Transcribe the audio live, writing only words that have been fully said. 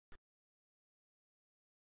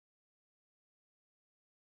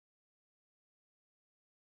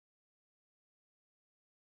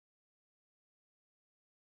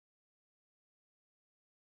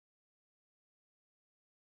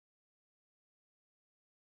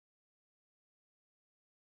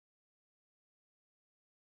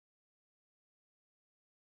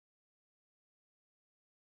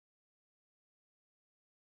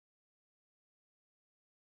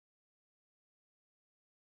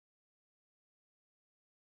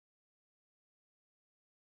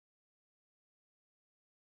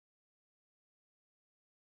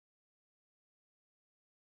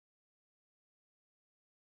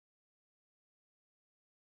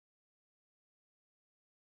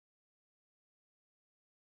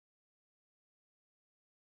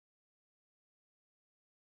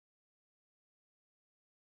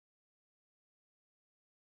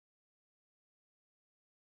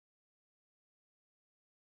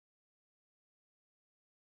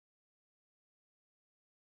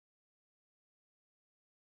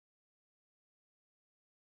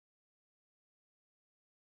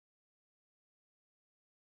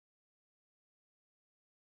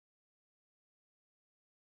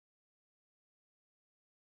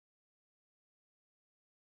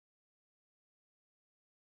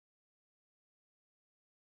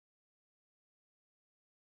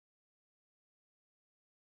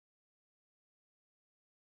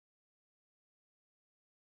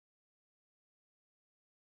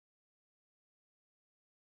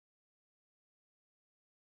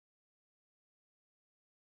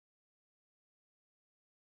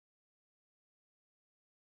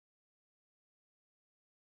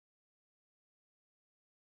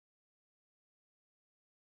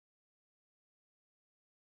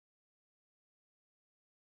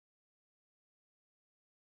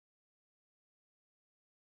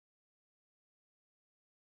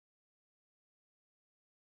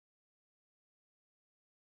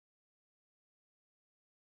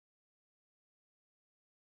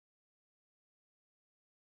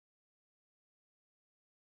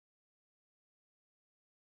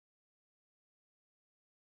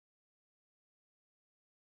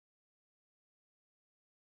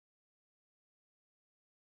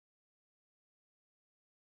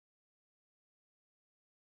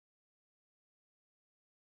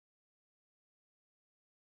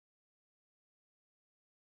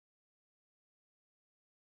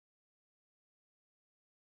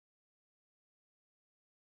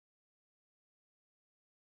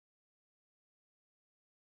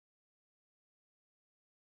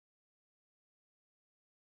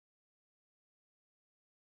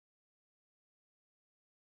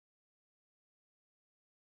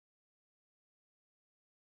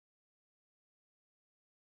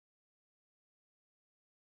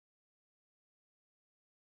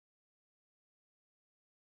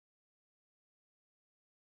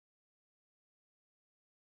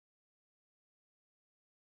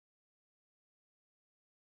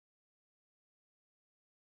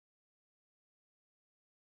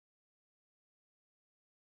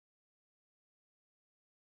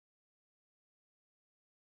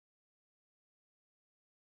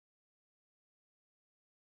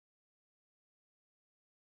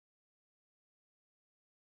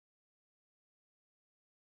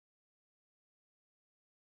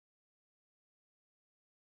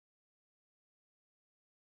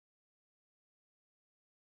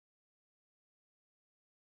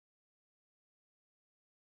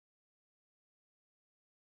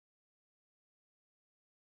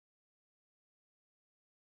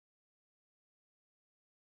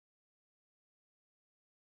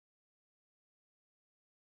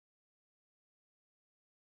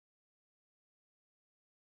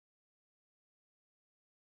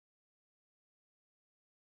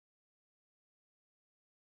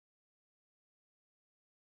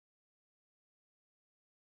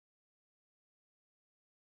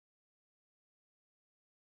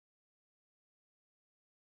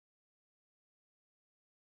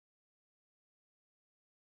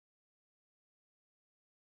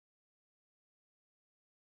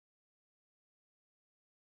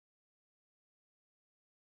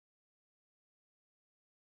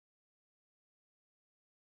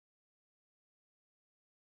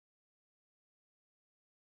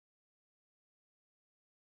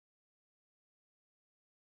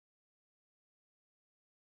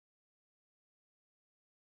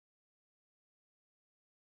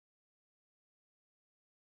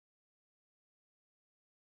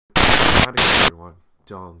Howdy everyone,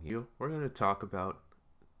 Dong here. We're going to talk about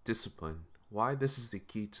discipline, why this is the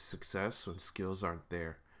key to success when skills aren't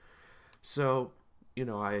there. So,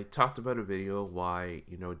 I talked about a video why,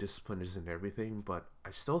 discipline isn't everything, but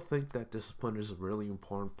I still think that discipline is a really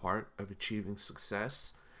important part of achieving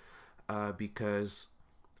success because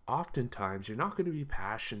oftentimes you're not going to be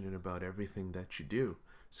passionate about everything that you do.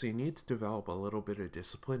 So you need to develop a little bit of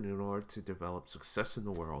discipline in order to develop success in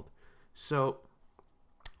the world. So,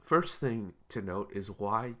 first thing to note is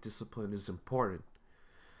why discipline is important.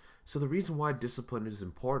 So the reason why discipline is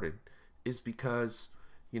important is because,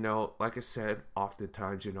 like I said,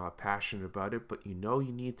 oftentimes you're not passionate about it, but you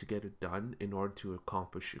need to get it done in order to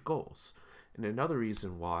accomplish your goals. And another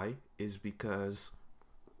reason why is because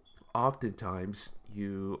oftentimes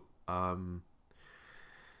you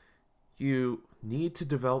need to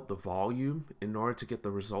develop the volume in order to get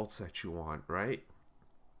the results that you want, right?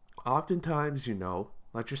 Oftentimes,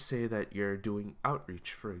 let's just say that you're doing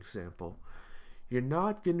outreach, for example. You're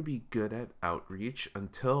not going to be good at outreach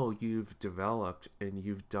until you've developed and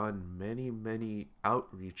you've done many, many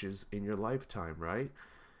outreaches in your lifetime, right?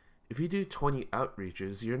 If you do 20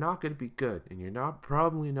 outreaches, you're not going to be good and you're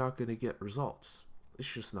probably not going to get results.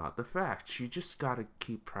 It's just not the fact. You just got to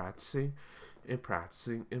keep practicing and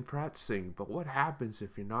practicing and practicing. But what happens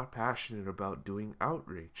if you're not passionate about doing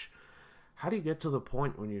outreach? How do you get to the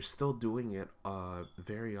point when you're still doing it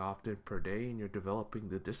very often per day and you're developing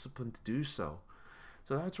the discipline to do so?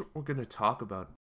 So that's what we're going to talk about